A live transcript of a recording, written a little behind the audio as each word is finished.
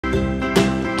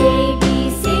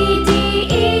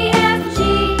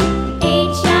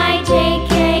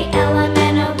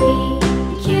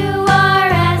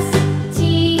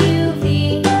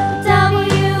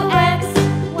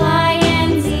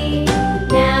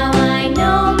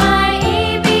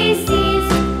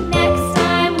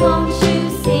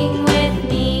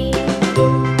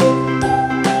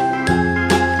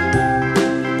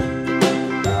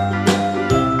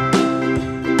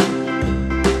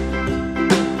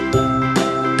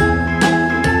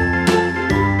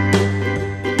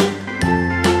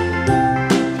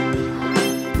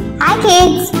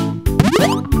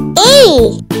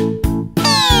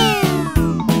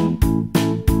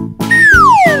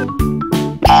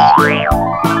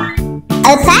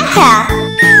Alpaca.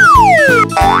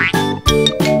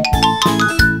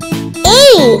 A.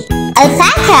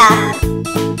 Alpaca.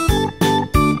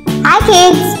 Hi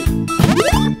kids.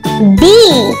 B.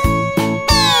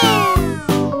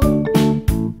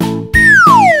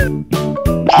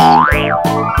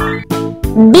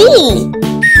 B.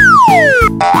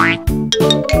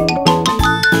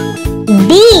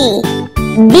 B.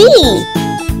 B.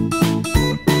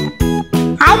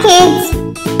 Hi kids.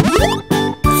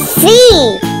 C.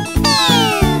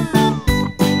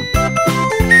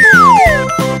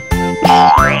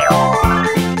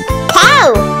 Cow.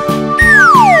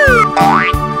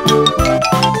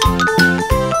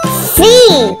 C.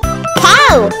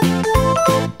 Cow.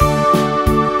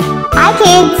 Hi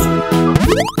kids.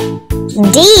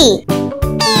 D.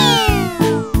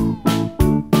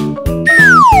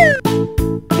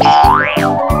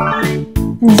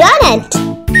 Donut.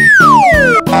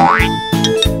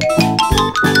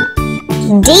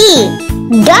 D.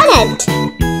 Donut.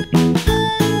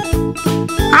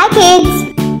 Hi kids.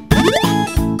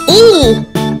 E.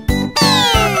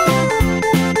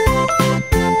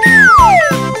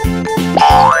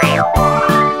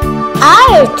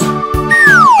 Earth.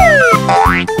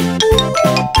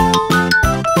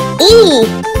 E.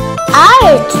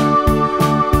 Earth.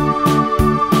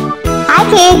 Hi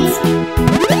kids.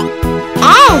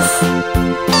 F.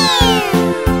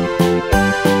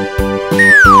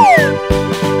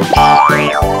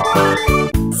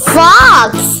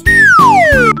 Fox.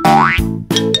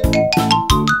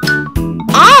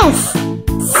 F.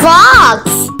 Fox.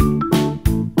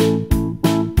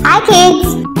 Hi kids.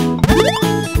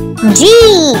 G.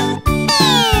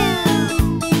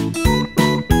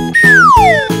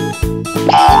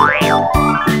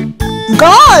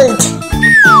 Gold.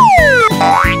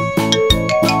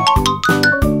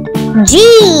 G.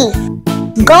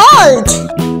 Gold.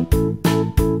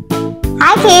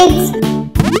 Hi kids.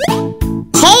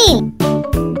 Hey.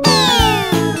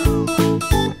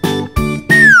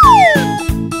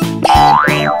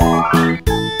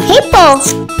 Hippo.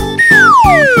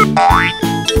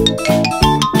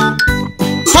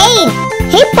 Hey.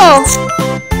 Hippo.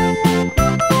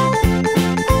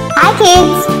 Hi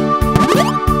kids.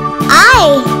 I.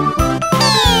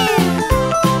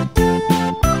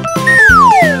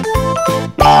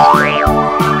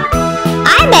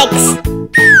 Ibex.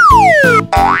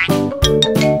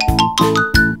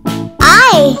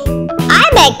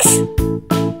 Ibex.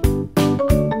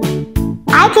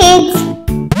 Hi kids.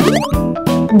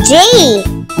 J.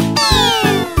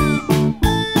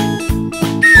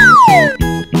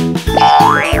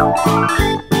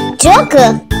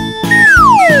 Joker.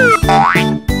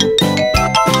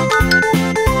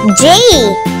 J.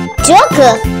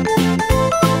 Joker.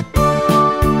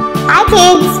 Hi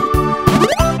kids.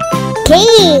 K.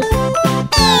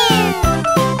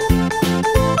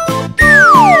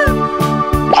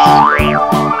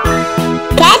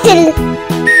 Cattle.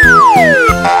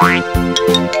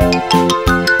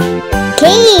 K.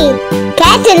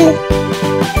 Cattle.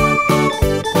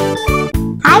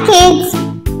 Hi kids.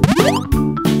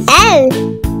 L.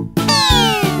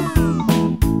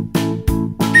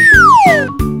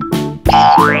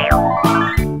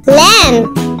 Lamb.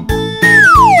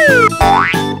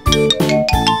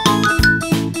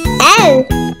 L.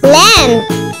 Lamb.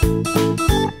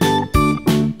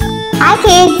 Hi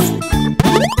kids.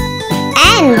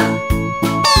 N.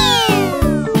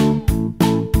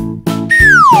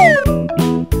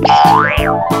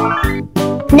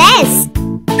 Nest.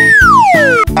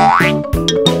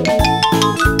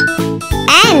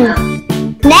 N.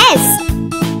 Nest.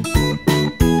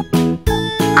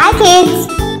 Hi kids.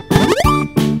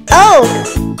 O.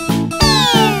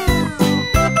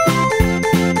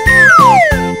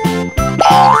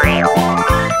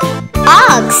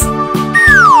 Ox.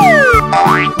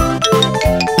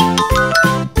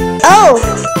 O.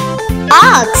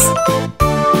 Ox.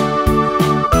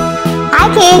 Hi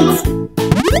kids.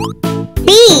 P.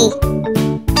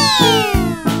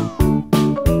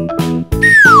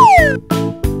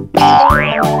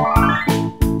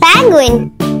 Penguin.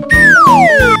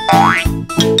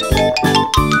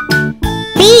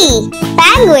 P.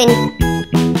 Penguin.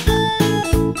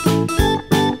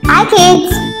 Hi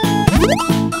kids.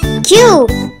 Q.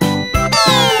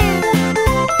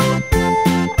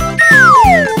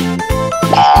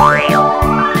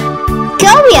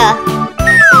 Korea.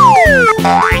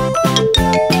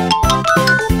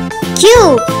 Q.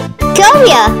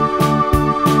 Korea.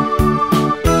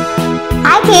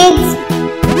 Hi kids.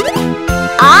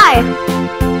 R.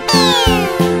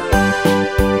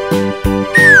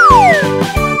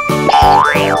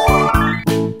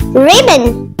 Ribbon.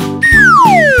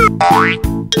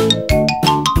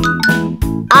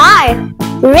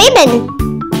 Ribbon.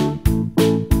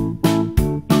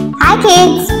 Hi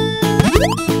kids.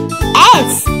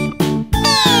 S.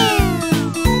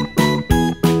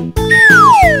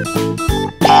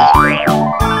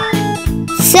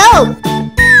 Soap.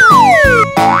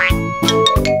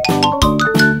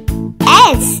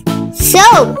 S.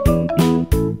 Soap.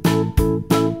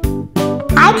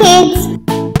 Hi kids.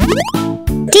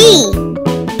 T.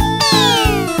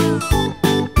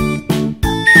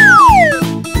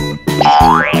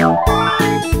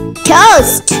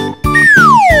 Toast.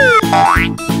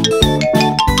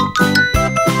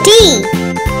 T.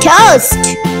 Toast.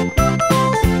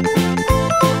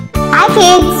 Hi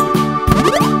kids.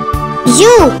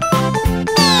 U.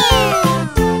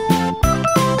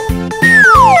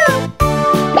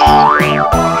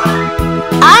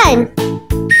 Un.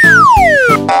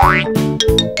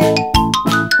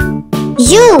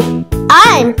 U.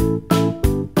 Un.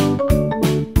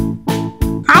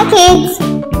 Hi kids.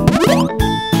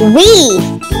 We.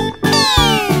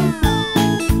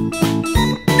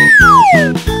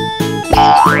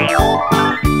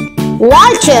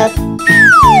 Vulture.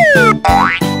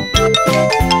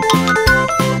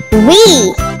 We.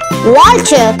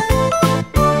 Vulture.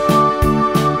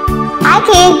 Hi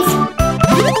kids.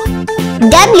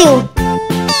 W.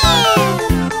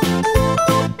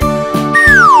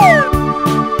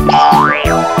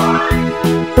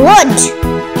 Wood.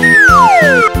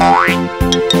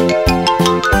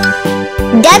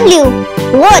 W.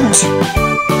 Wood.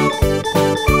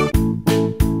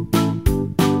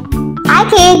 Hi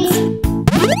kids.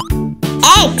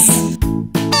 X.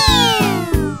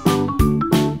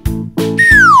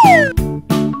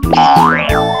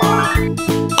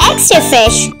 Extra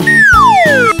fish.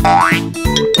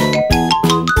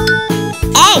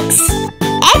 X.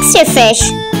 Extra fish.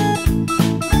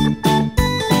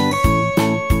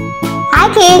 Hi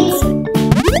kids.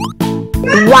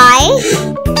 Y.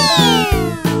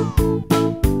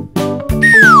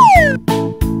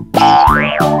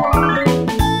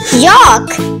 York.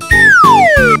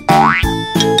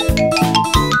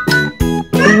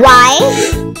 Y.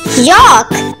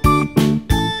 York.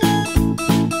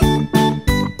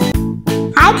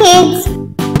 Hi kids.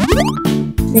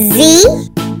 Z.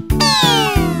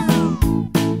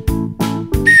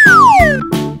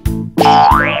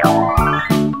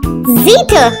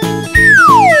 Zeta.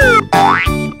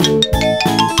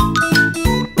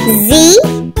 Z.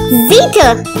 Zeta.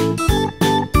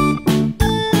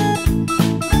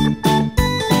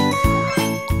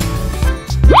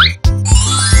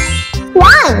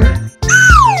 One.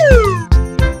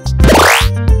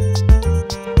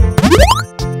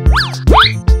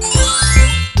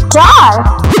 Jar.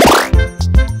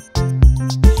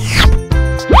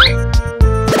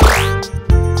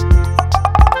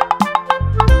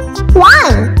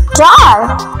 One.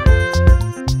 Jar.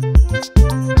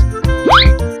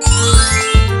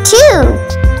 Two.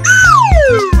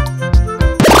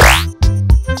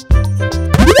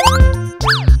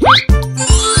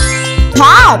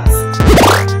 Pads.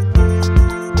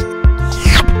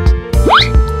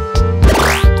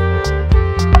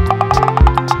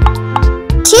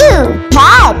 Two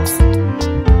pads.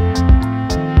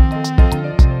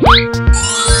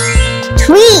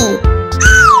 Three.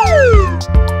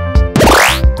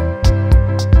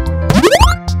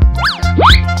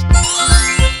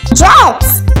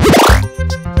 Jets.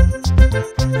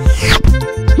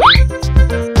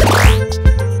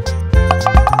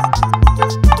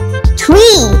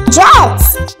 Three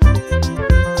jets.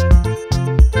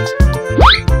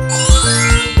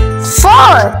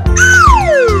 Four.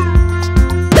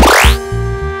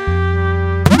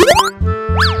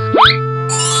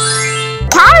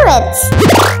 Carrots.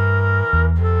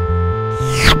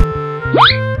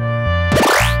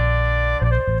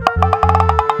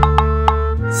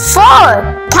 Four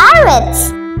carrots.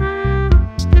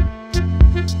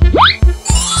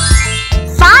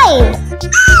 Five.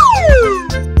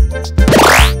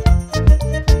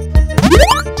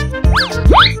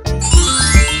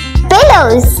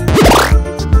 Pillows.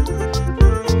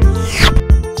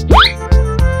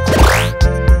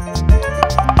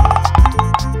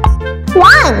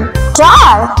 One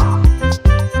jar.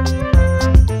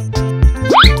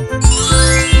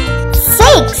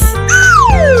 Six.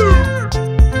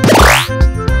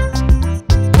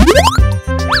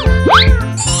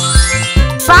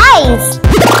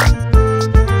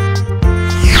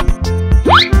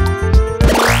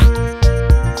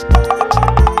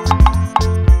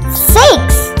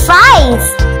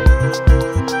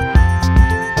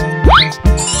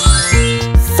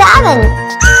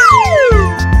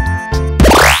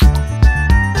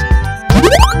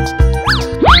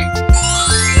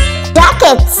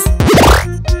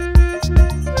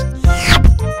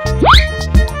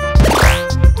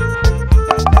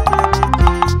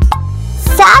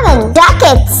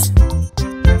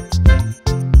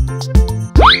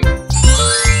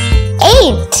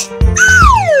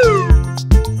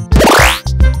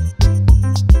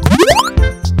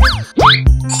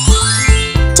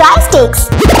 Joysticks.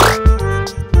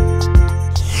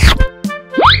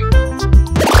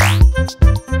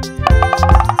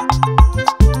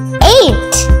 8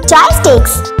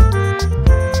 joysticks.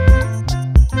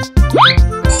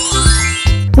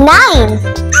 9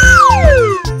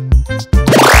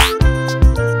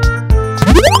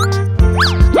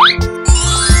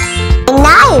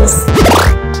 knives.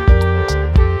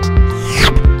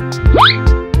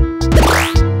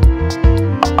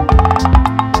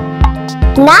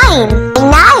 9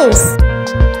 knives.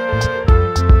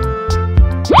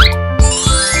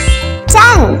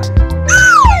 10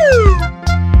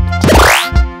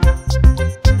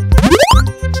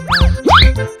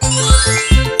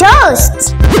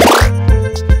 toasts.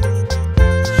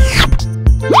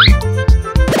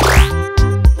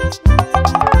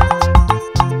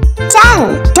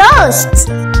 10 toasts.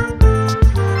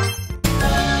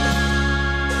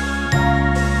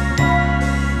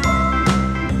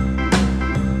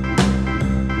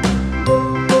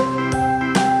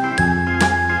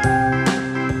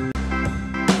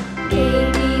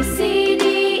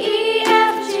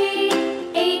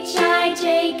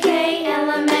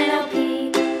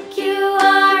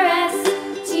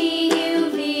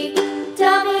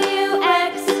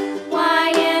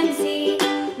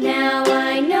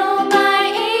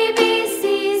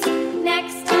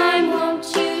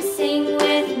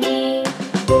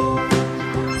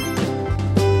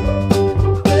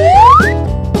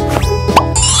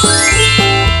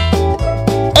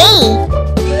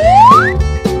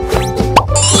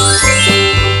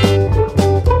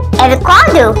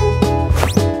 'Avocado'.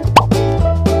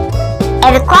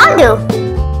 'Avocado'.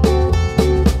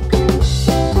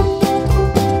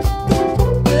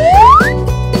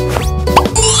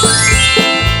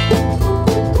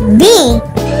 'B'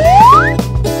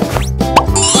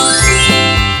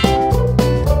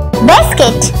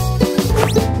 biscuit.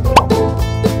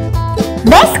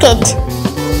 'Biscuit'.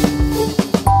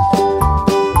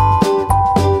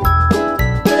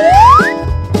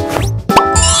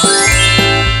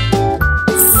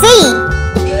 'C'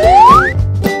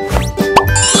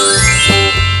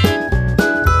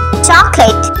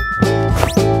 chocolate.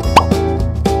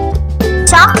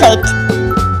 'Chocolate'.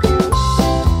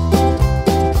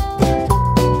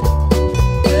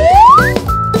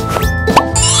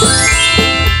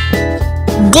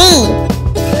 'D'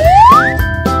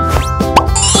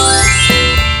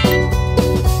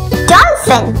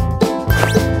 dolphin.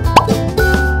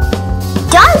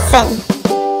 'Dolphin'.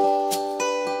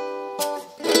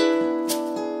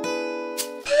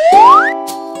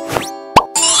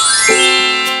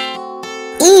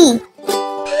 'E'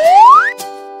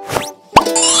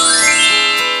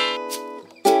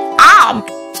 egg.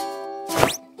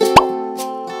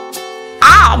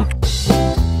 'Egg'.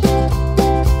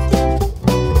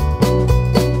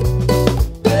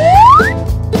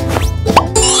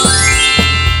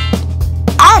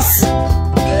 'F'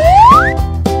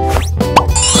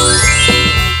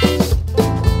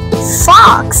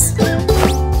 fox.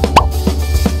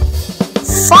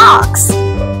 'Fox'.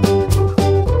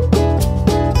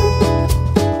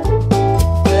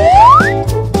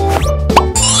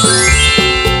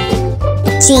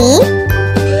 'G'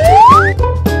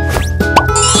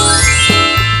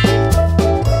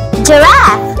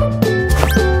 giraffe.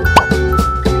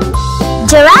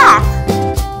 'Giraffe'.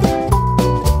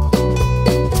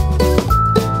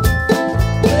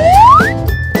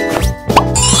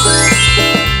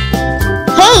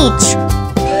 'H'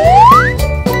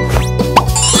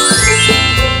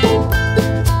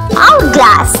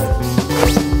 hourglass.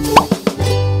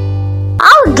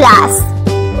 'Hourglass'.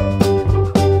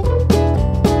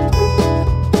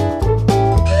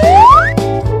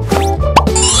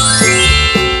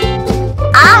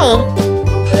 'I'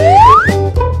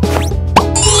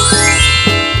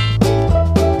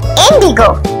 indigo.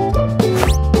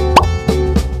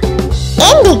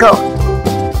 'Indigo'.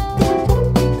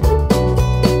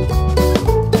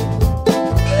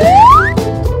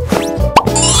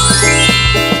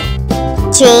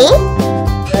 'J'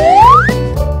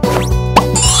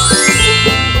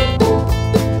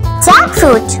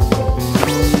 jackfruit.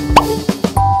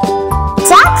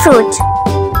 'Jackfruit'.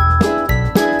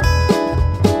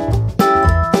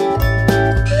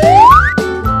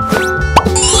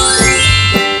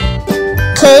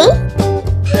 'K'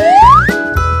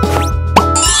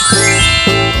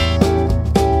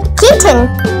 kitten.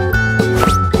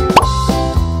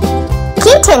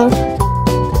 'Kitten'.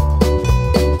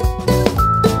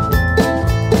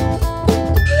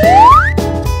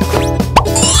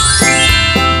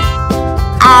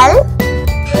 'L'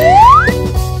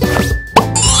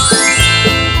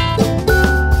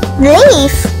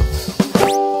 leaf.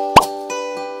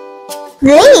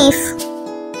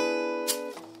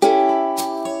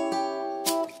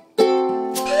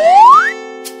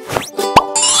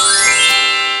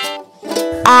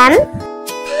 M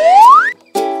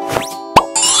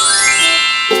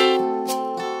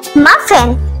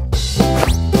Muffin.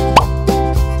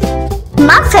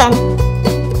 Muffin.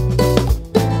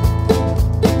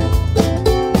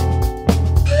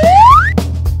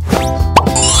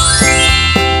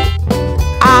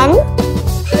 N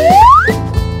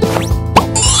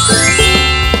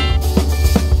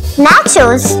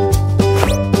Nachos.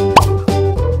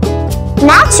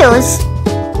 Nachos.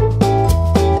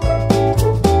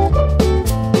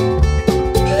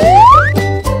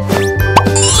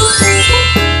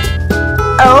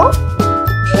 O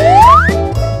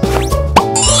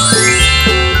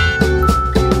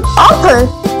Opal.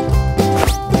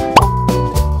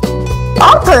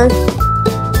 Opal.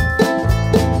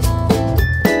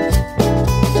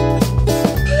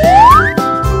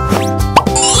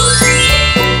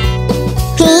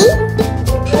 P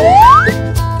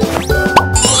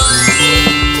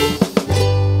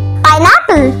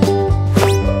Pineapple.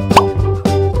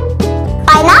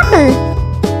 Pineapple.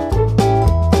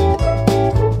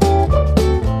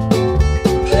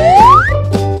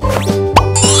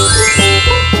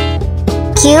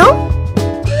 Q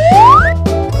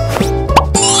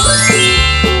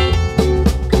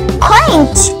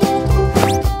Quaint.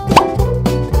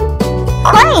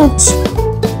 Quaint.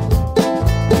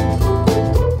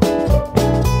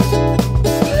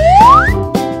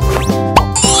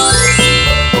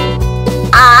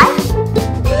 R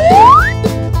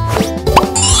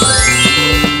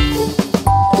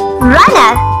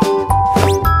Runner.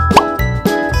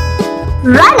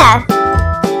 Runner.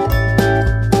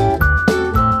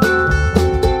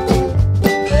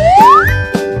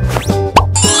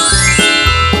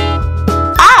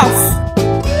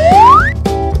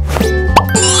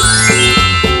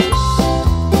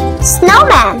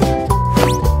 Snowman.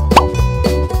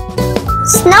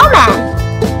 Snowman.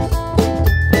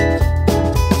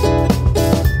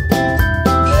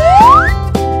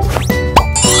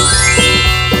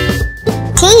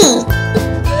 T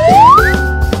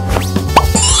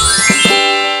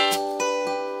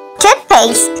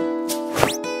Toothpaste.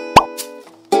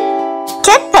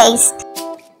 Toothpaste.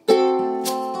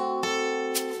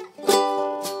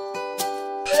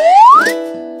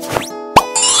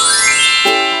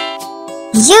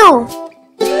 U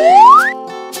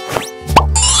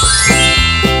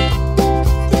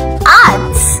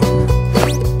Odds.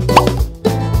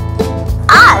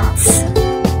 Odds.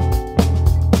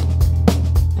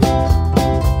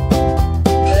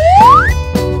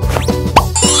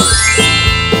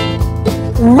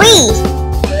 We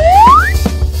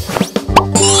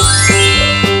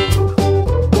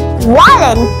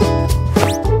Wallen.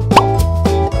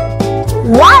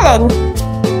 Wallen.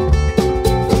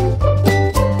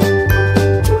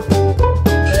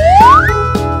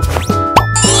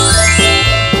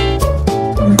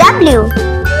 W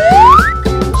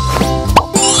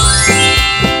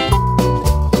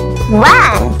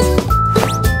Wand.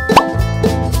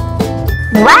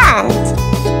 Wand.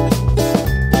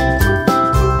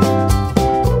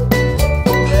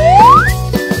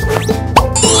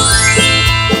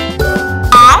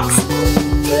 X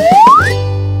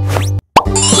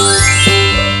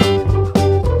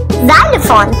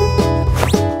Xylophone.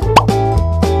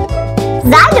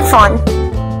 Xylophone.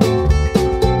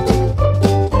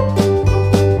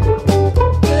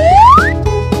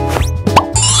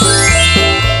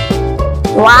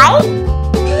 Y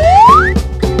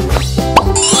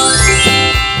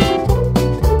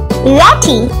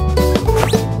Yeti.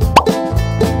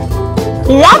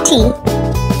 Yeti.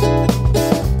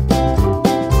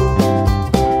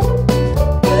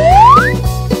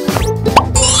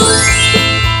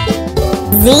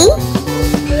 Z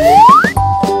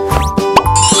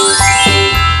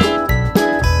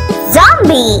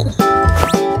Zombie.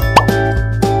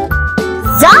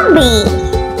 Zombie.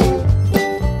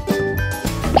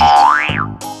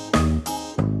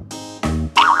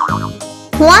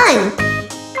 One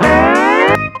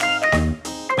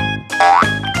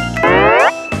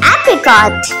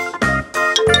Apricot.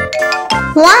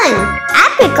 One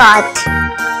apricot.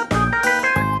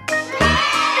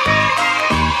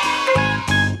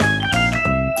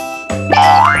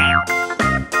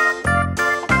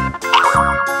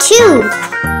 Two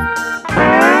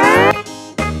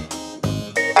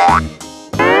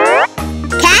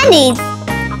candies.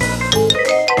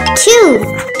 Two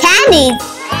candies.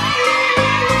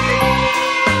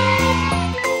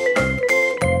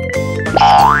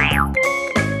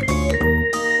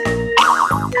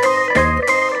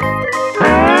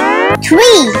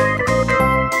 Three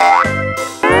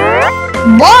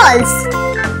balls.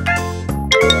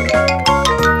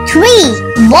 Three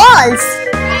balls.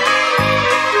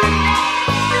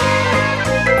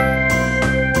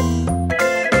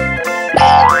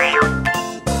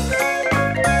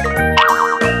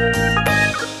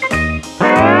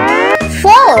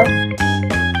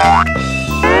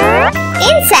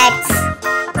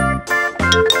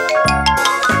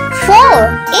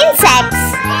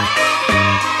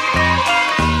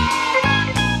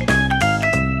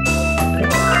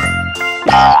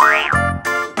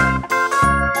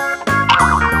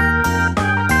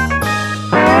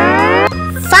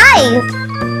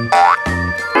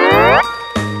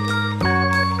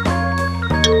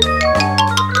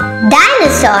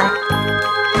 Dinosaur.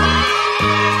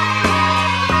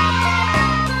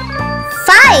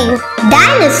 5.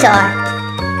 Dinosaur.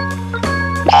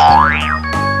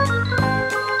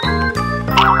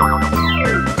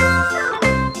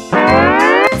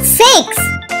 6.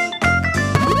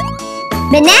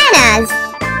 Bananas.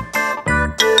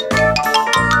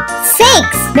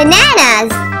 6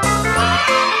 bananas.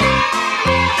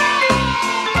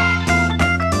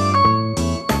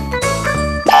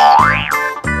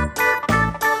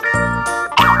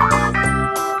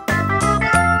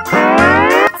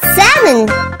 7.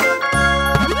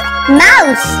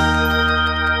 Mouse.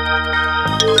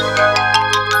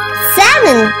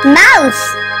 7 mouse.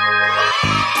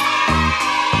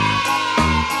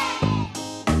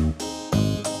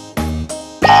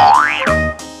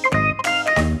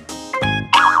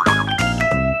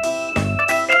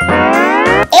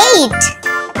 8.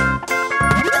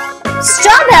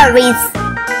 Strawberries.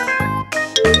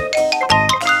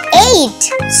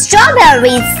 8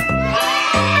 strawberries.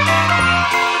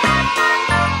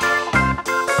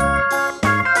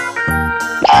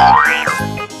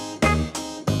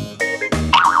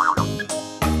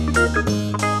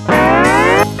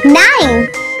 9.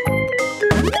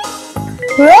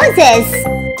 Roses.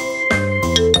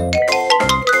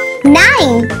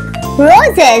 9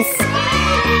 roses.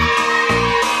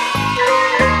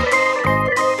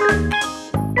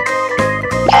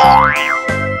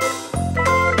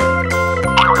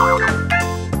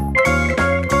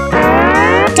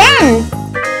 10.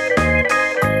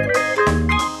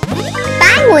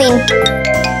 Penguin.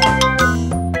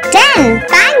 10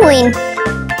 penguin.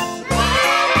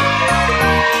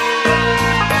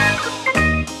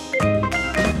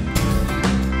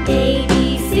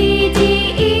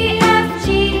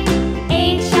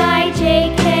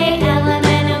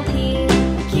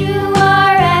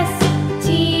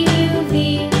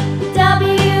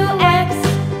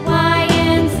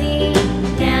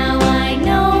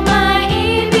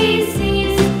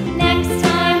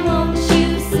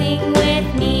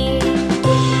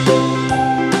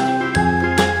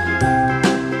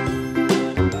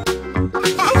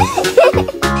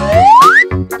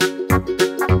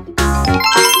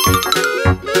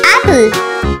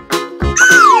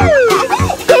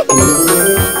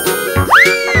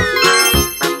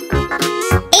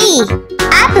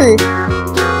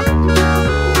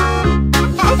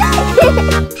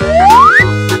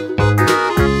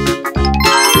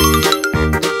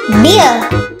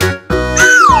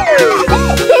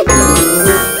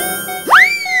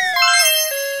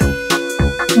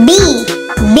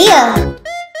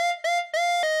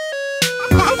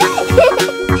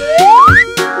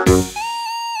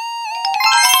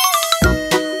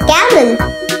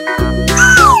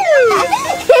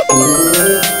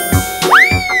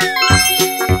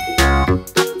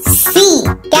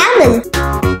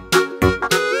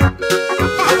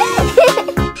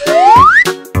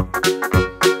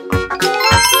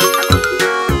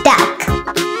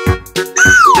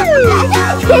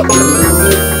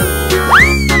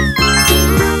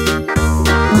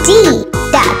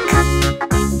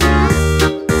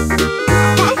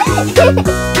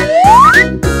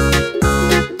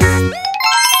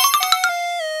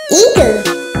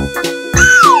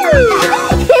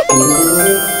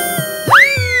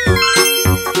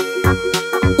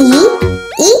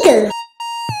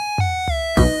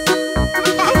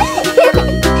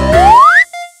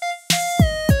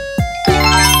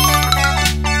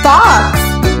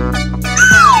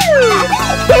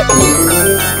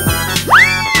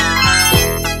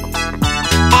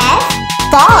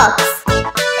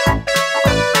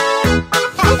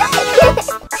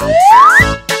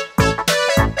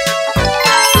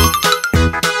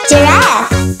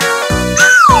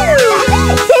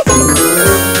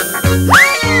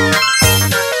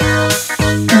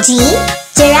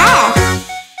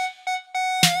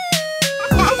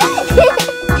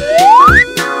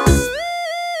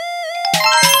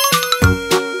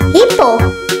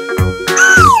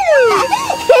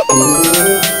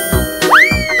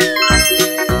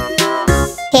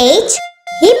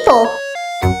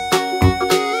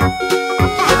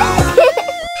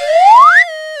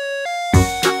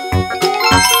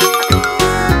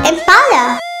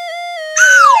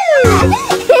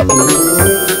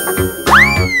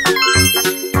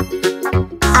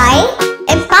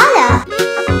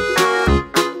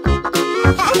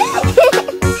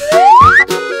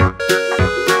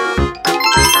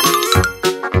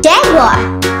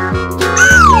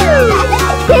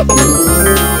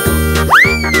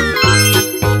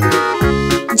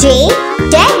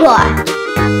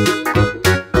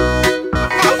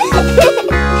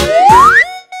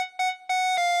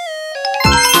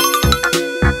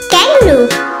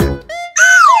 2.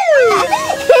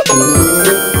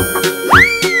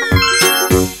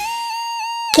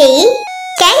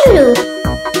 Kangaroo.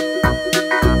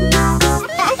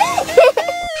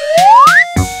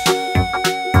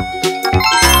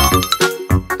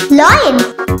 Lion.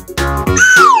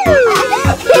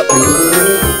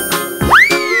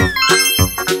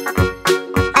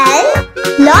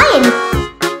 Lion.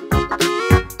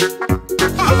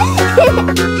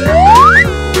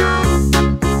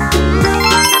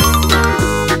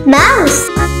 Mouse.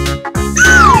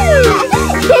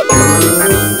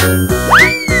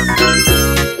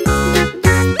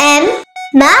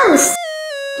 Mouse.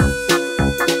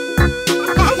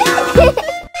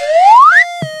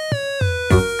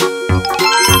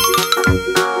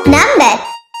 Number.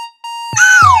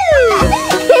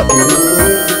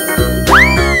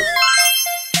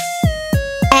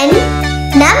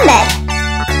 Number.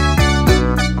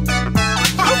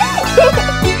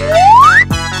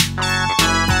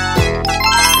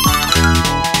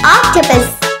 Octopus.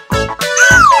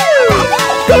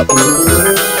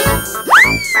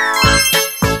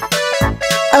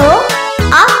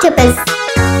 Octopus.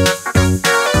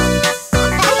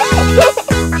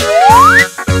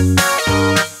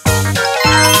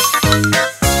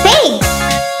 Pig.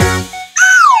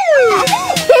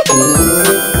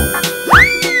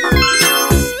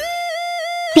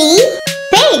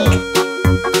 Pig.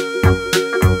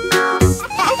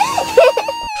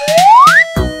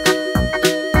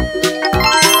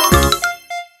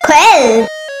 Quail.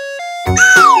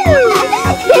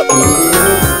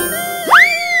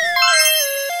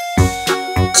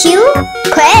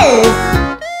 Quail.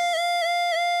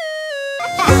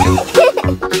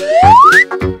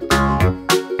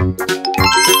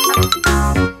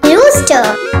 Rooster.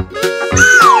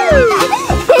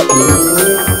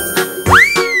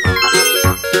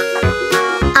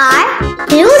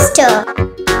 Rooster.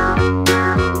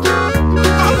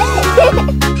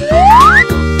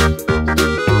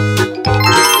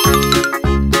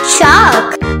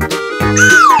 Shark.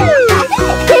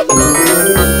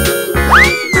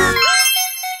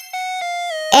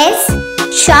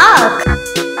 Shark.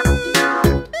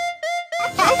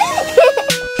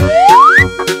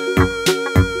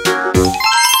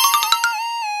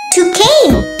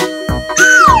 Toucan.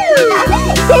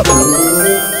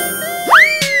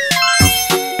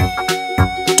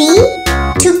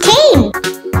 Toucan.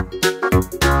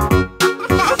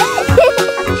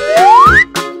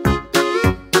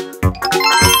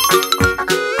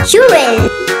 Squirrel.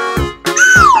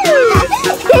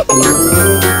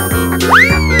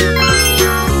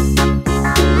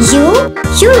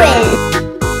 Squirrel.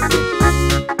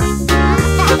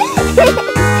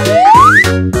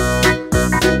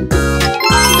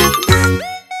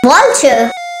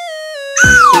 Vulture.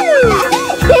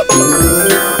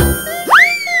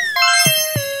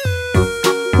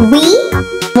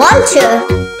 Vulture.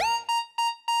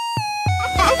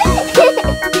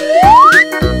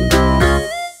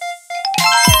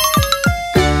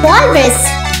 Walrus.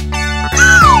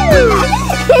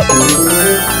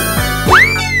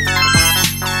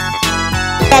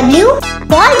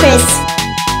 Walrus.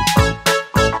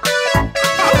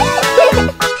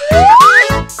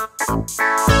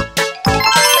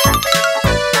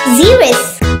 Xerus.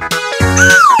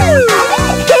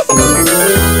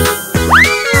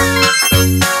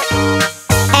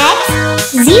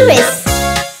 Xerus.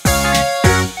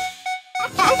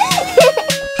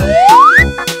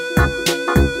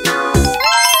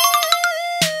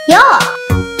 Yak.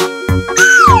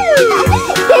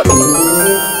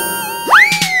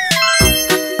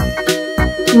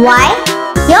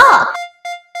 Yak.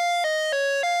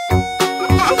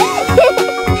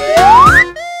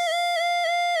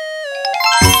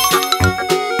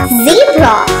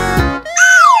 Zebra.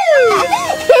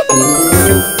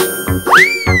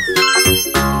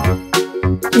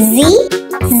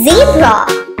 Zebra.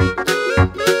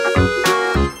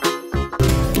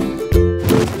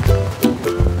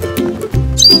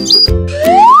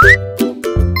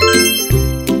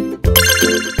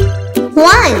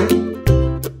 One.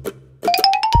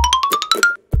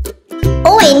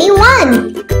 Only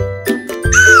one.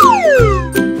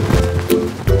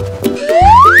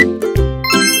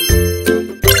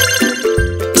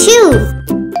 Two.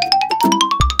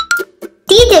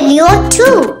 TW2.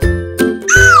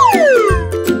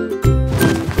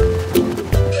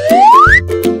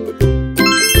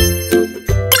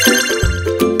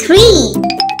 Three.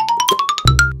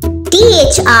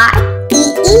 THREE.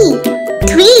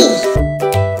 Three.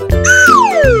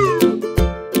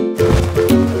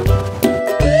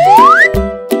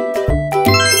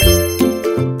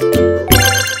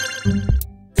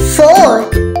 Four.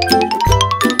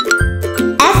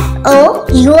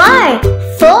 FOUR.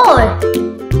 Four.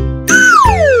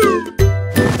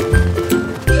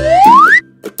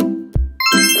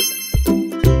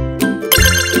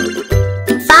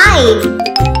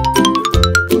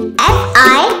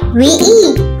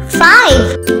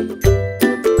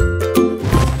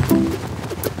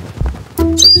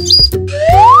 6.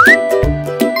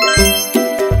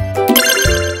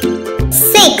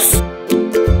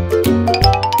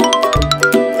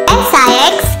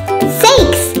 SIX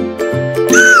 6.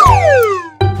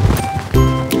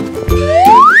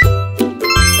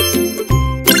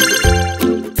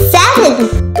 7.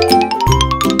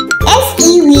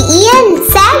 SEVEN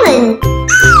 7.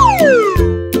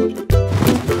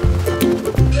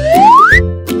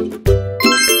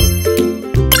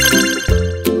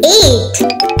 8.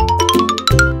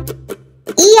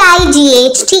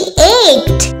 EIGHT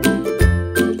 8.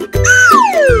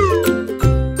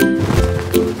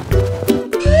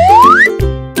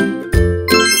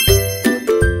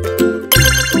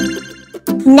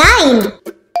 9.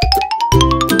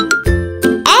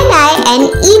 NINE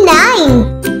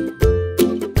 9.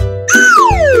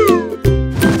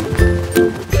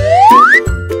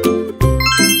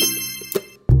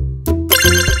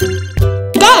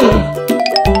 10.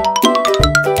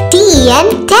 TEN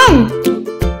 10.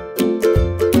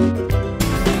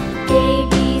 A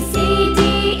B C D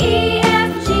E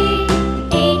F G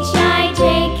H I J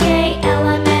K L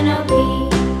M N O P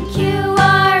Q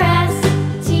R S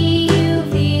T U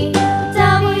V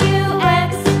W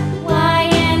X Y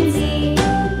and Z.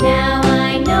 Now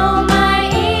I know my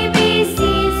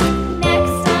ABCs.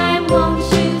 Next time, won't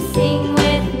you sing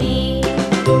with me?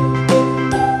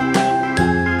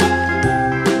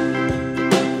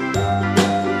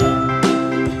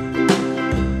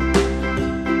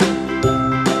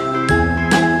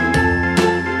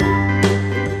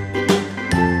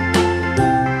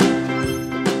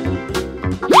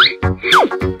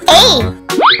 A.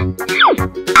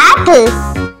 Apple.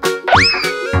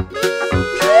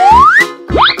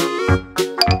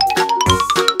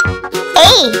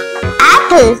 A.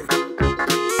 Apple.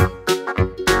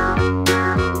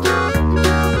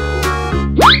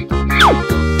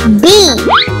 B.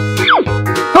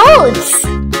 Boots.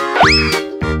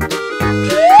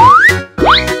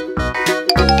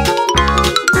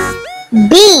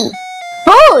 B.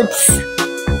 Boots.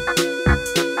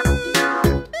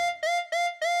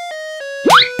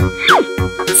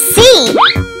 C.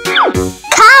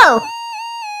 Cow.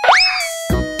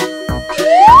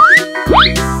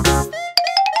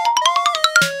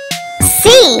 C.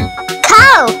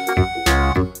 Cow.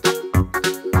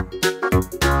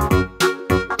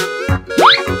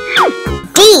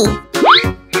 D.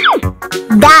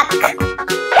 Duck.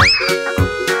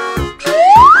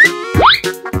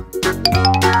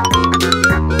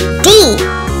 D.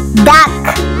 Duck.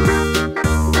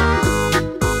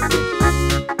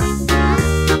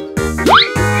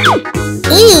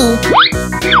 E.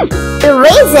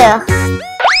 Eraser.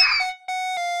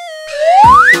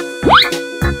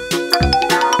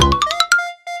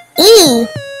 E.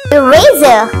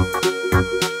 Eraser.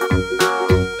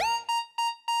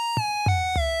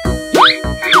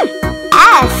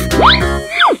 F.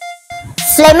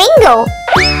 Flamingo.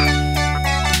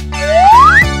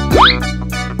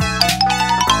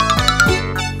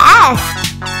 F.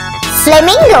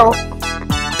 Flamingo.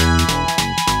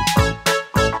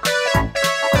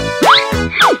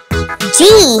 G.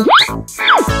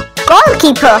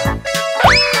 Goalkeeper.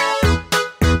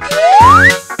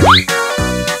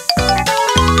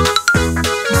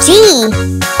 G.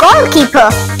 Goalkeeper.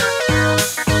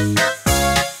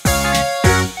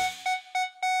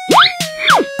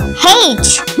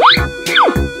 H.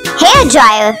 Hair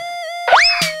dryer.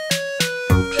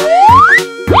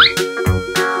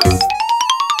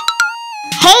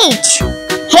 H.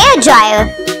 Hair dryer.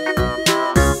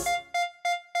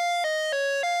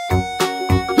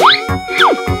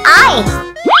 I.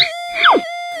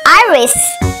 Iris.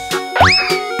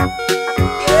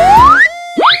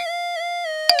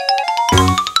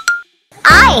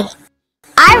 I.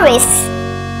 Iris.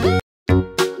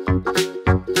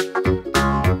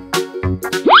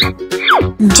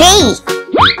 J.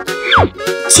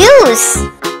 Juice.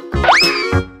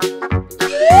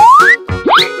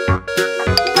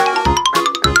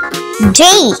 J.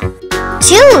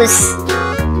 Juice.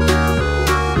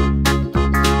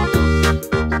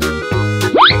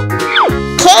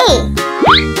 K.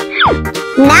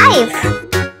 Knife.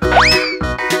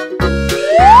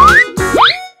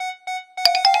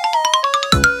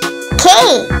 K.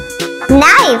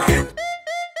 Knife.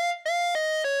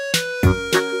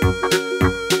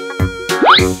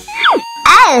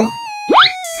 L.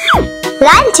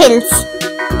 Lentils.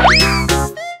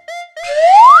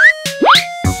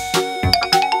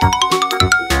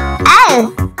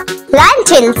 L.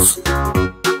 Lentils.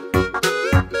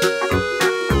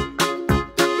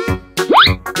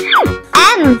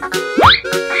 M.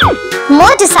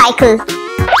 Motorcycle.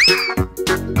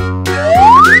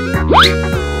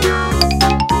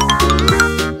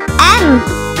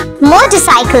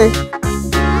 motorcycle.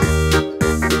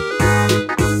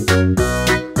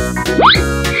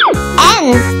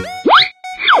 N.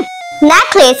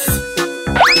 Necklace.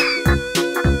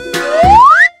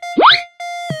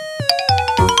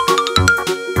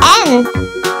 N.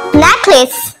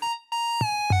 Necklace.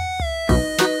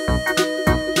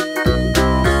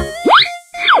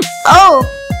 O.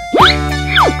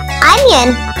 Onion.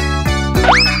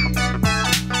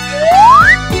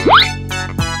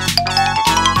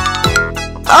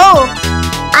 O.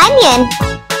 Onion.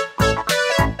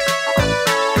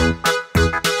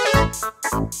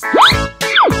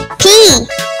 P.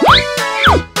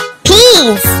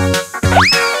 Peas.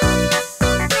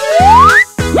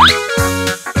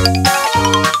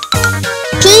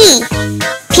 P.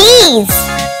 Peas.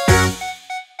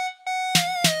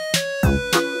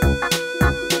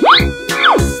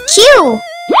 Q.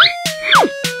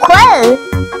 Quill.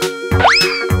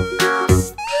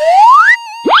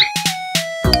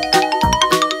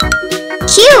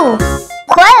 Q.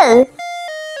 Quill.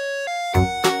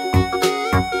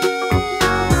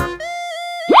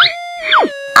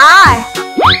 R.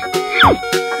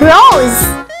 Rose.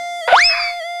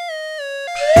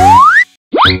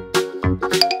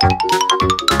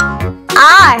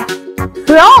 R.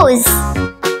 Rose.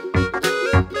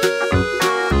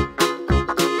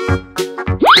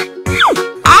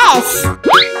 S.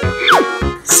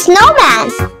 Snowman.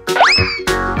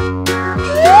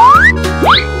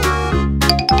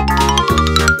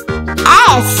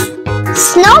 S.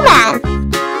 Snowman.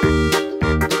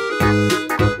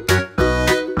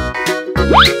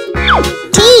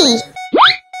 T.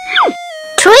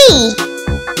 Tree.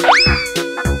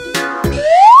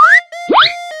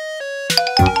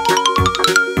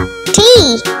 T.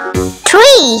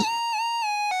 Tree.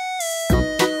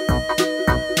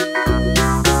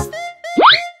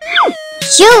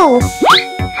 U.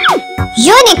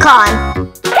 Unicorn.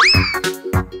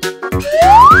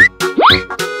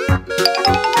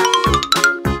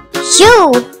 U.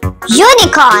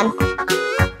 Unicorn.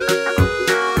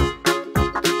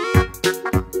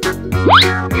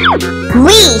 V.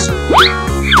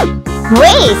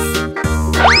 Vase.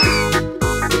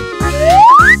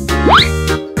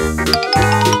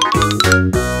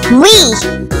 V.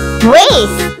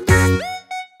 Vase.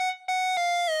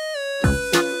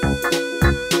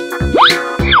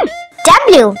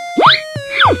 W.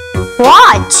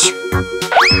 Watch.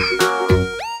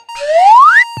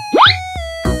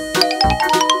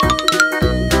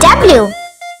 W.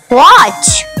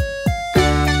 Watch.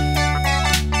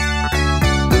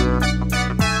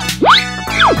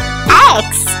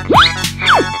 X.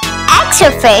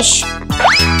 Extrafish.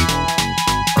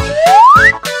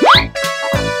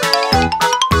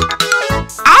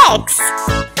 X.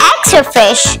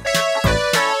 Extrafish.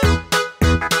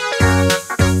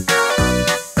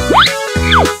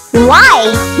 Y.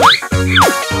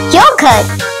 Yogurt.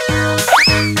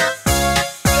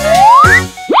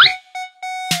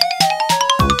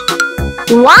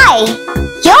 Y.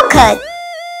 Yogurt.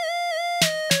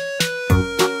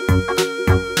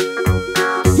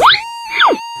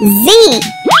 Z.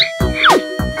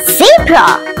 Zebra.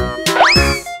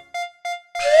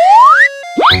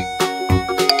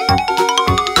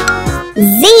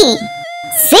 Z.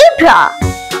 Zebra.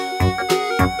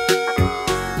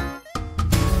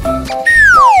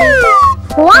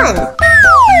 One.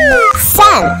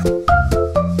 Sun.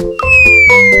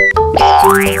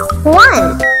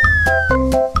 One.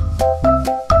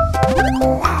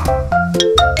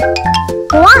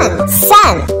 One.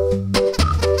 Sun.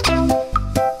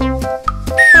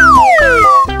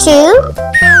 Two.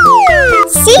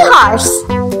 Seahorse.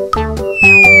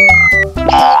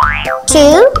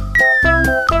 Two.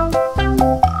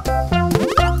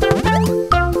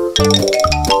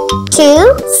 Two.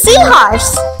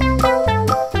 Seahorse.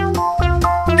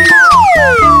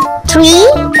 Three.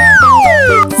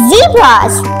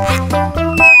 Zebras.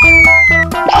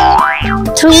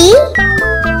 Three.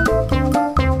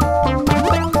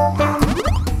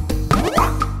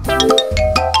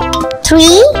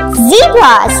 Three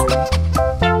zebras.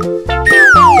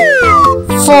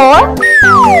 Four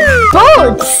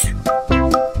boats.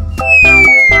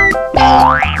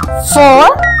 Four.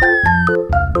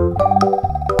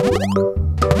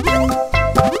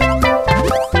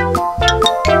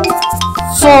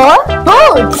 Four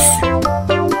boats.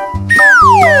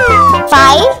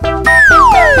 Five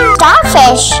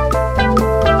starfish.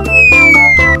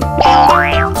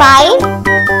 Five.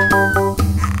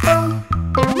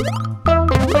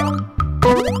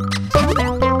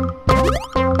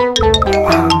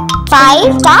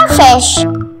 Five starfish.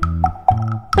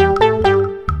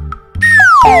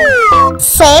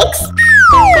 Six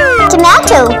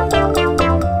Tomato.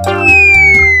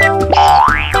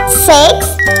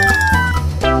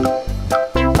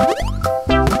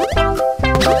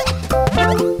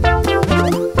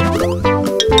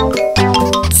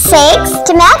 6.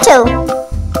 Tomato.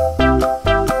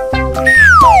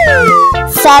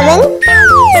 7.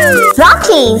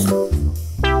 Broccoli.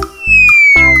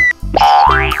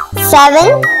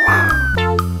 7.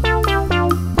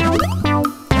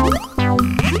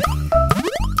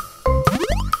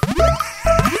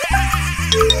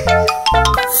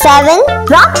 7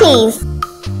 broccoli.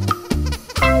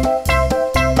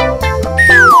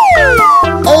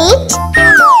 8.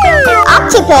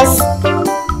 Octopus.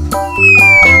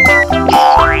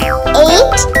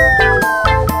 8.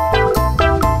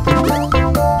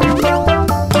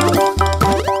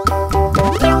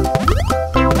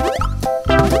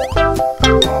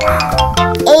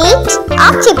 8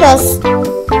 octopus.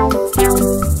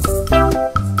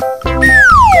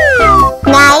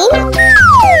 9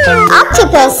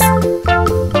 octopus.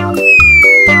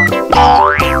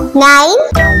 9.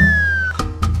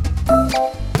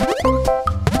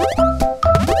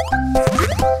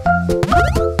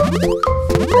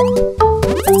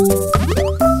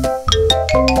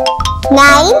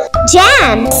 9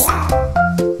 jams.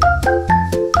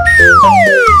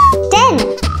 10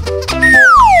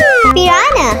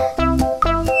 piranha.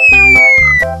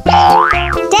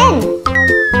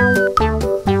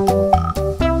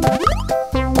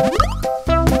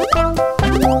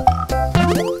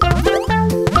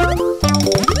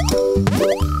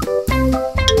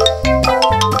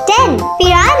 10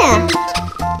 piranha.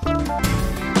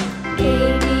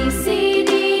 A, B, C,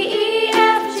 D, E,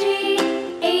 F, G,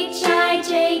 H, I,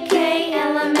 J, K,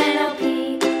 L, M, N, O,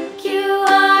 P, Q,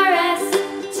 R, S,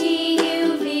 T,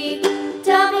 U, V,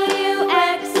 W,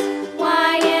 X,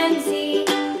 Y, and Z.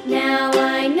 Now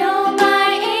I know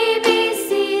my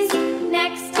ABCs.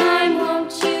 Next time,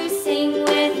 won't you sing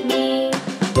with me?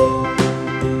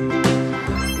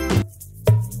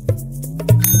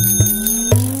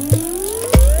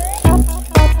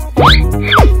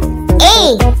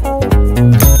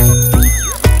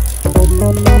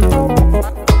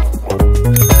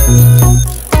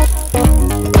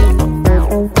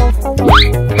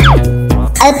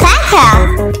 Alpaca.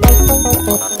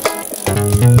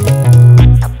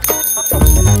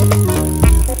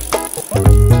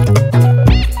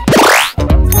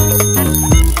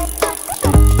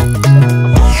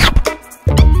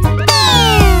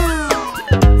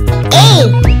 A.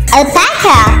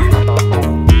 Alpaca.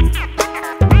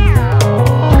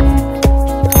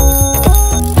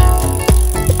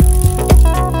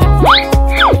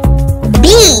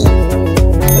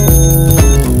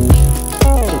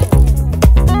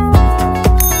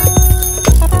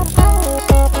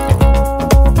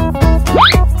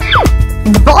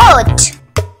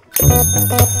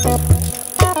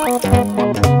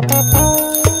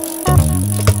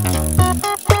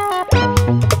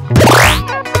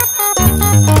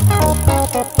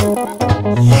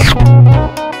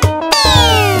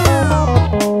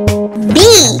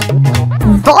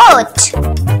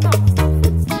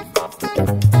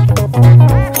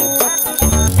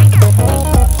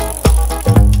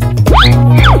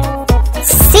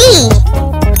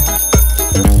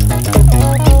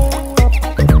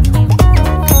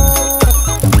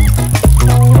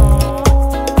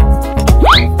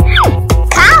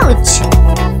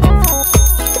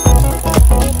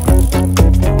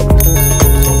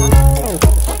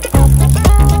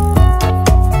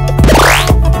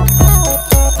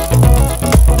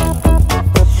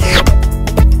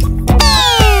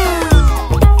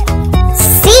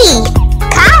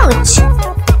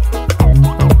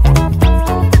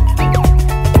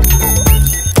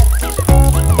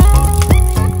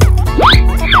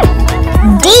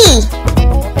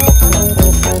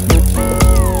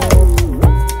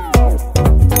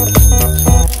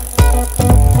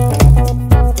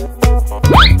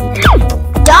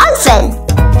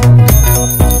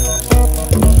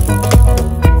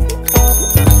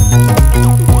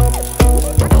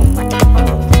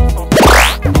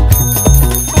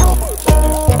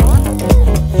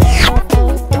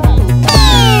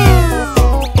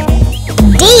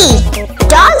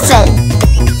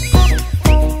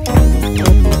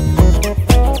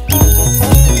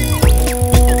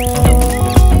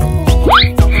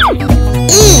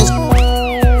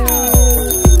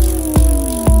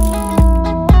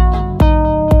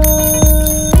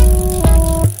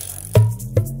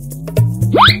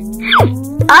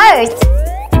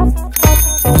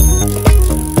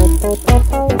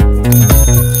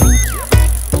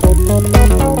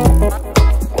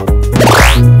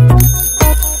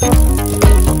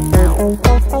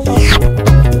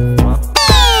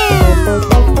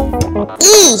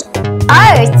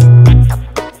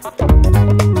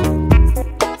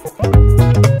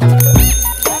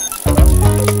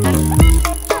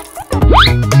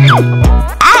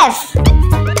 F.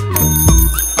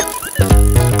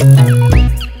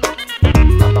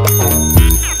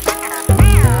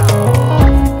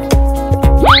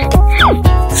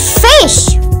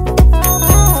 Fish.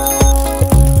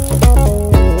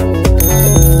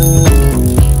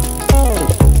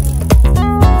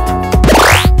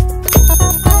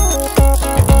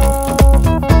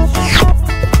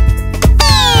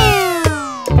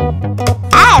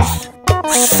 F.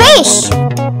 Fish.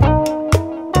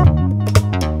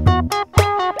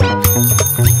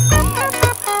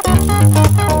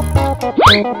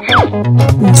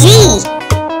 G.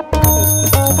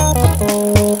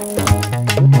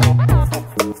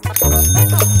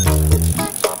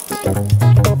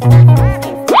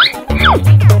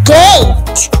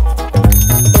 Gate.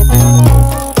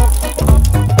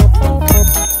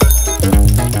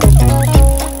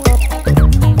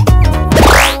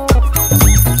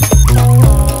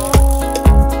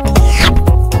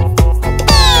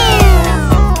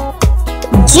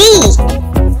 G.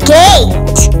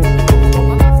 Gate.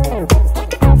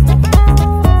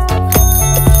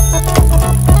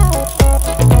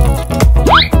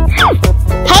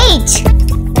 H.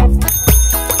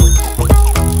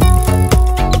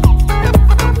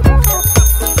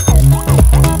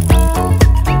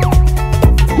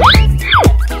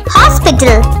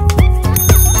 Hospital.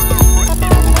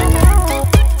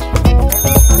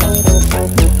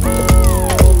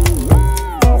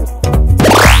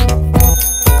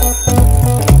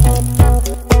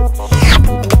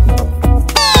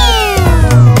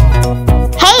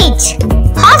 H.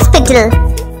 Hospital.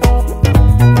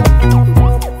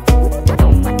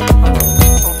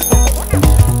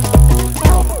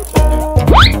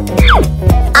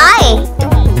 I.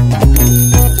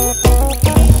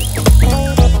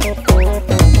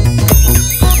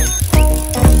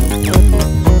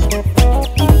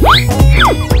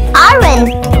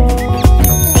 Orange.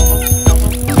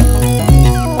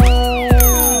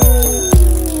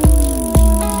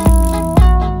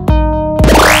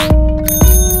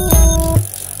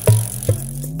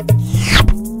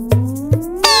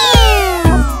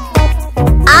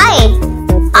 I.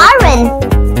 Orange.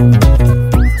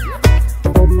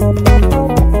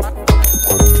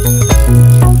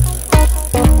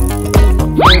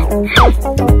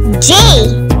 J.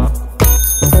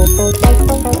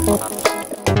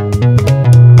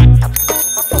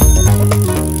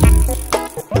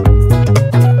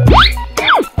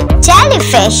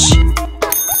 Jellyfish.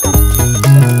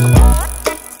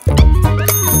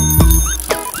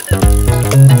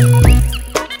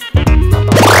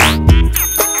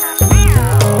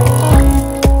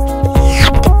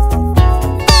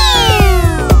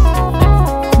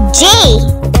 J.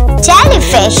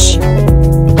 Jellyfish.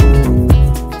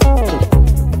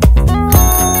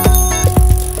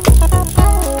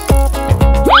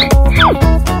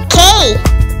 K.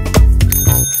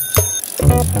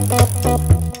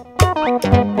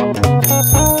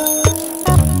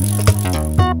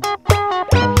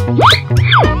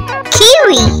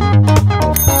 Kiwi.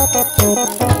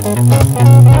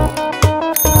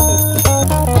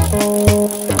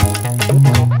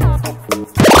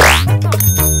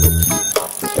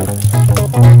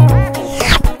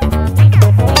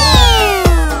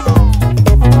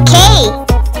 K.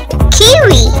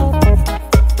 Kiwi.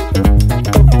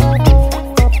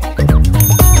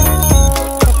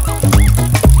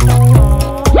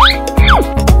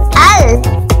 L.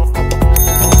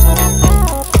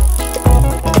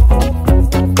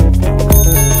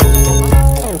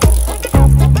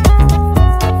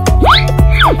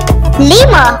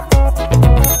 Lima.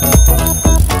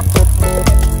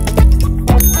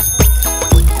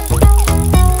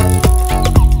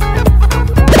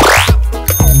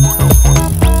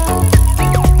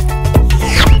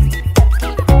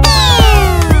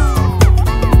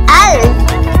 L.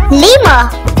 Lima.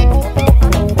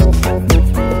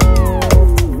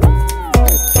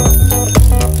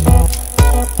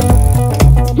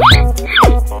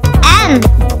 M.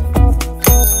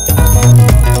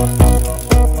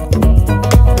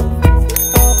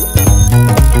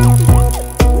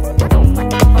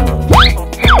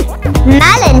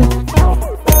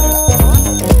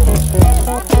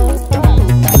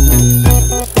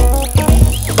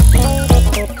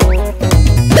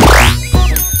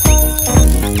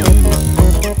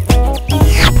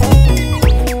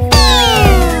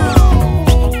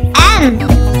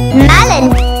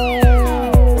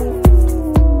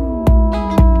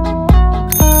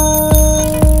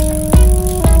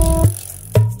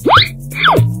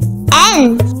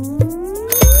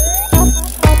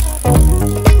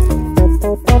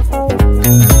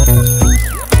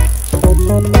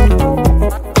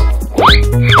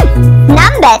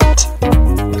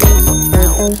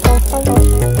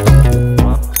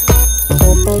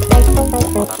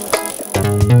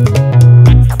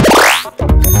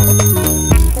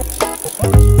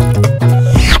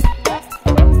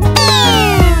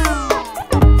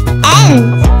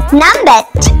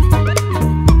 Numbet.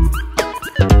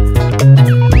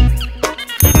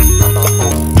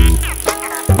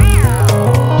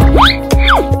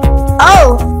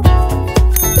 O.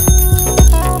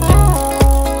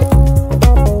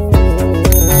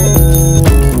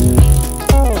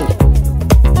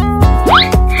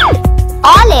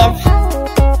 Olive.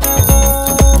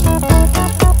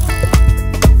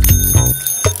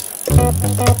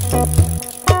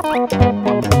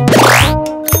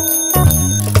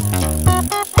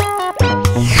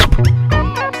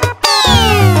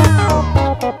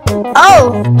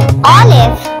 O.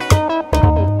 Olive.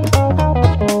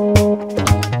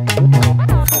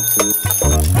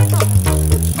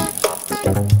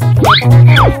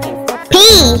 P.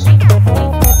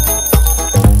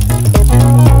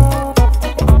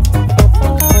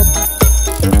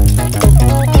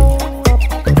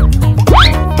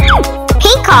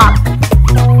 Peacock.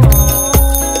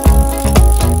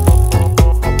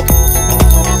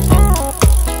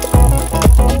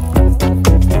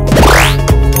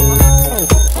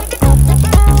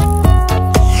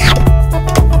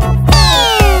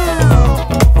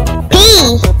 P.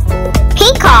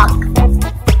 Peacock.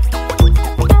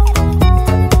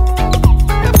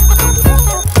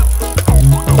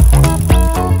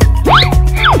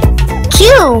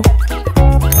 Q.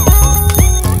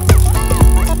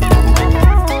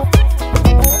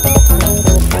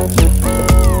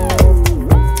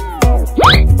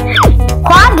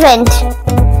 Quadrant.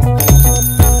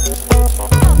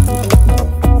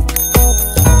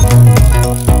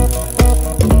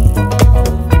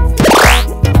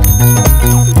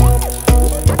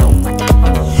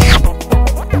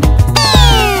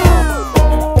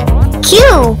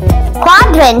 Q.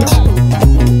 Quadrant.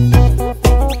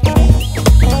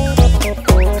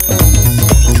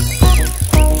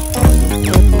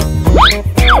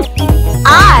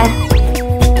 R.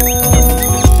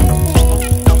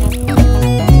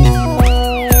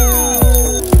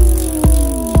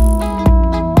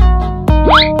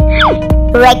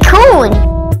 Raccoon.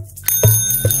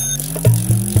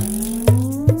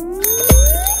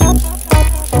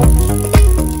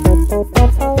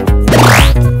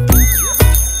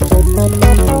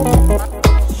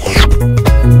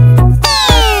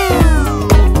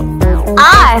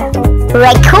 R.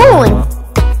 Raccoon.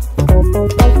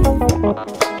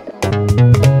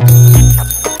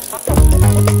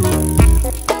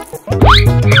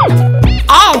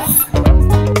 S.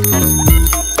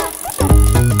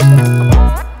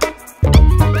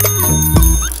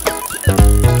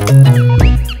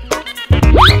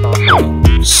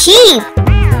 Sheep.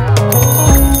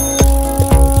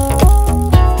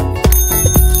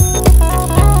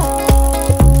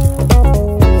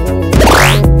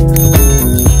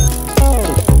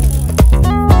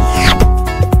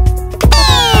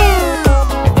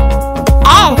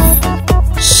 S.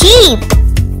 Sheep.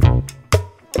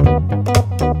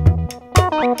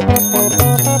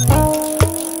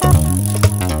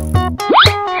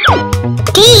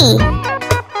 D.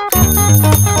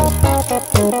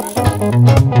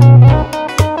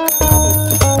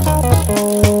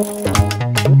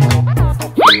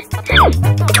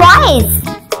 Twice.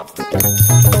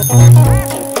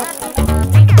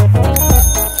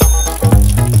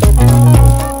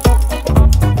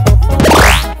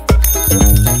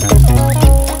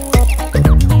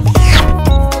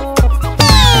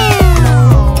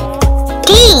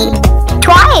 D.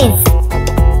 Twice.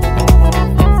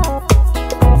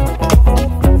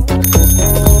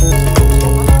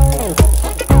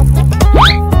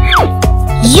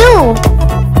 U.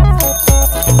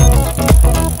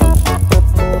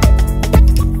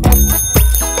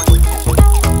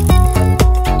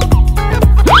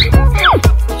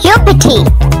 Upity.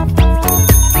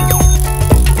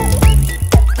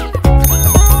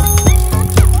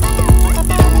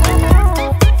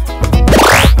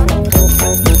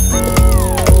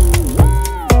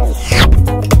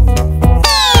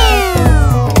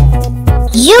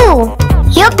 U.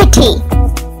 Upity.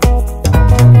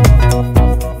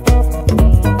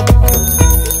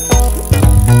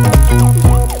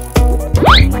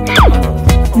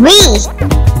 V.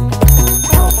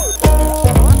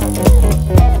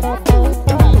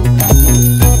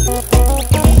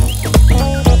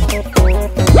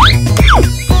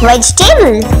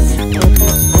 Vegetables.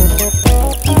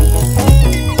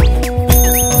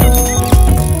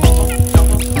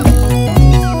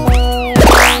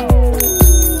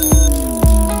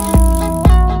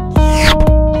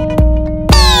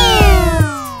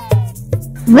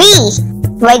 V.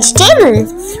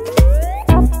 Vegetables.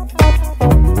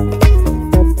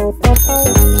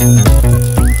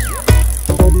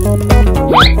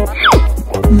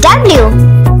 W.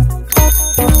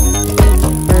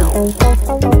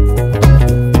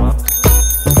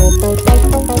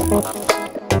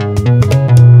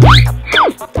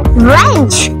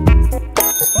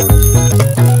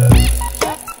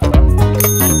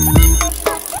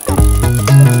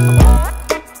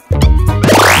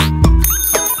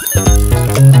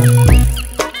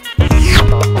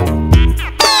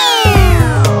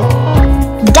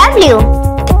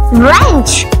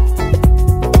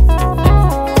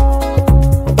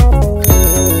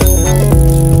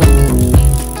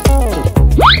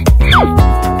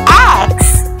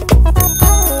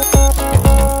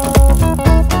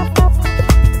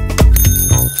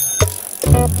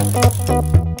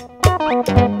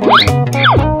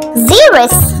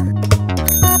 Xerus.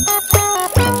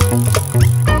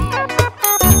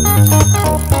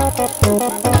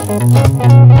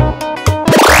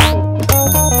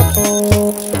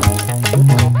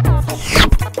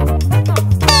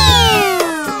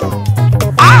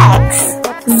 X.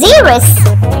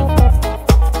 Xerus.